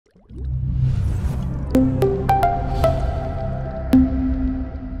So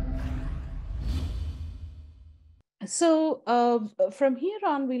from here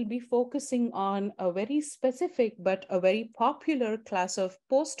on, we'll be focusing on a very specific but a very popular class of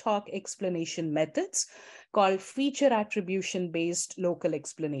post hoc explanation methods called feature attribution based local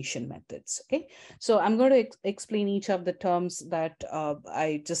explanation methods. Okay, so I'm going to explain each of the terms that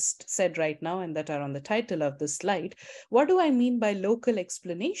I just said right now and that are on the title of this slide. What do I mean by local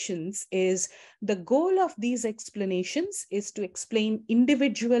explanations is the goal of these explanations is to explain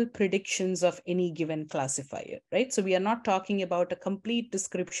individual predictions of any given classifier, right? So we are not talking about a complete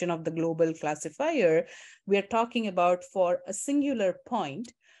description of the global classifier. We are talking about for a singular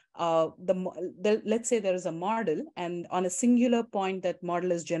point, let's say there is a model, and on a singular point, that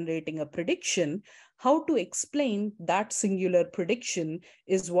model is generating a prediction. How to explain that singular prediction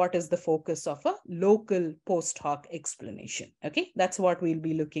is what is the focus of a local post hoc explanation. Okay, that's what we'll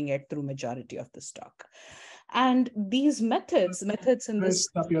be looking at through majority of this talk. And these methods in this.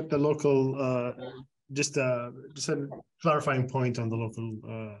 Stop you at the local. Just a clarifying point on the local.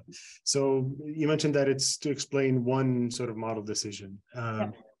 So you mentioned that it's to explain one sort of model decision.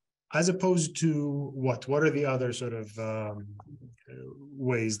 Yeah. As opposed to what? What are the other sort of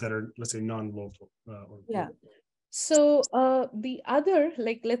ways that are, let's say, non-local? Yeah. So the other,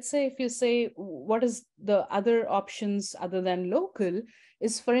 like, let's say if you say, what is the other options other than local,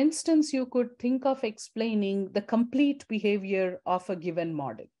 is, for instance, you could think of explaining the complete behavior of a given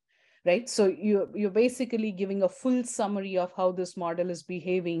model, right? So you're basically giving a full summary of how this model is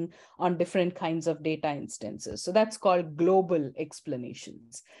behaving on different kinds of data instances. So that's called global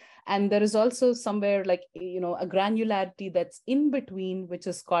explanations. And there is also somewhere like, a granularity that's in between, which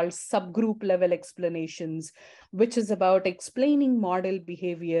is called subgroup level explanations, which is about explaining model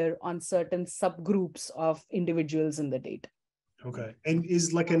behavior on certain subgroups of individuals in the data. Okay. And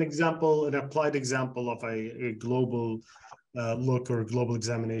is like an example, an applied example of a global look or global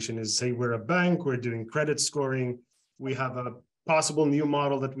examination is, say, we're a bank, we're doing credit scoring, we have a possible new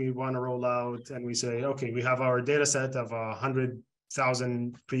model that we want to roll out, and we say, okay, we have our data set of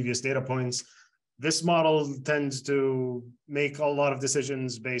 100,000 previous data points. This model tends to make a lot of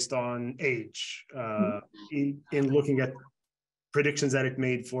decisions based on age in looking at predictions that it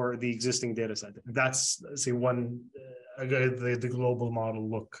made for the existing data set. That's, say, one, the global model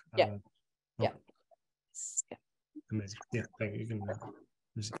look. Yeah. Yeah. Amazing. Yeah, thank you. You can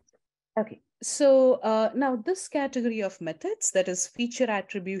proceed. Okay, so now this category of methods, that is feature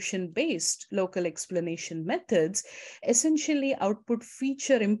attribution based local explanation methods, essentially output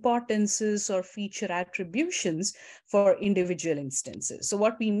feature importances or feature attributions for individual instances. So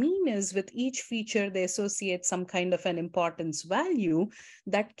what we mean is, with each feature, they associate some kind of an importance value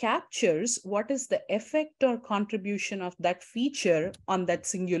that captures what is the effect or contribution of that feature on that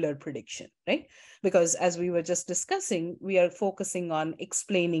singular prediction, right? Because as we were just discussing, we are focusing on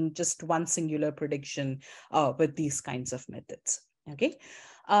explaining just one singular prediction with these kinds of methods. Okay.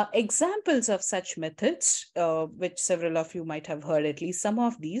 Examples of such methods, which several of you might have heard, at least some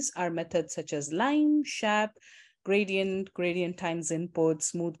of these, are methods such as line, SHAP, gradient times input,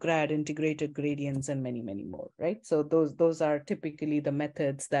 smooth grad, integrated gradients, and many, many more, right? So those are typically the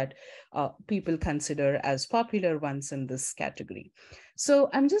methods that people consider as popular ones in this category. So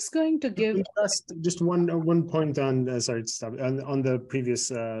I'm just going to give just one point on sorry to stop on the previous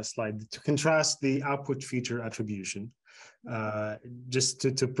slide to contrast the output feature attribution, just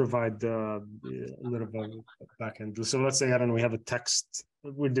to provide a little bit of back end. So let's say, I don't know, we have a text,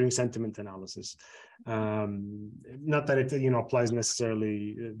 we're doing sentiment analysis. Not that it applies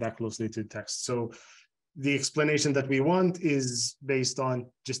necessarily that closely to text. So the explanation that we want is based on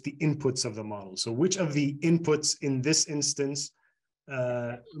just the inputs of the model. So which of the inputs in this instance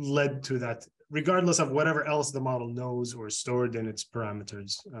led to that, regardless of whatever else the model knows or stored in its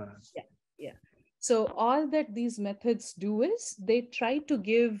parameters. Yeah. So all that these methods do is they try to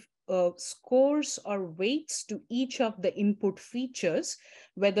give scores or weights to each of the input features,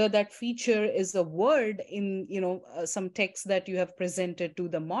 whether that feature is a word in some text that you have presented to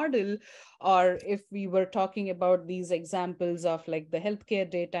the model, or if we were talking about these examples of like the healthcare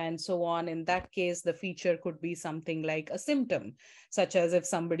data and so on, in that case the feature could be something like a symptom, such as if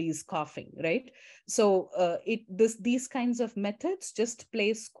somebody is coughing, right? So these kinds of methods just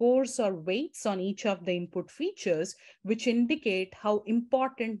place scores or weights on each of the input features, which indicate how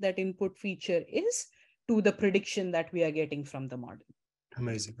important that input feature is to the prediction that we are getting from the model.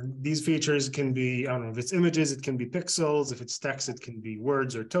 Amazing. And these features can be, I don't know, if it's images, it can be pixels. If it's text, it can be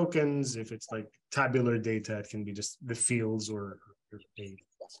words or tokens. If it's like tabular data, it can be just the fields or data.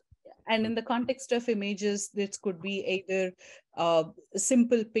 And in the context of images, this could be either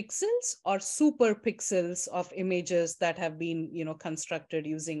simple pixels or super pixels of images that have been, constructed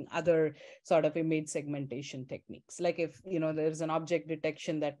using other sort of image segmentation techniques. Like if, there's an object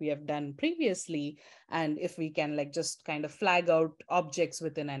detection that we have done previously, and if we can like just kind of flag out objects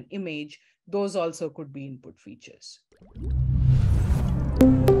within an image, those also could be input features.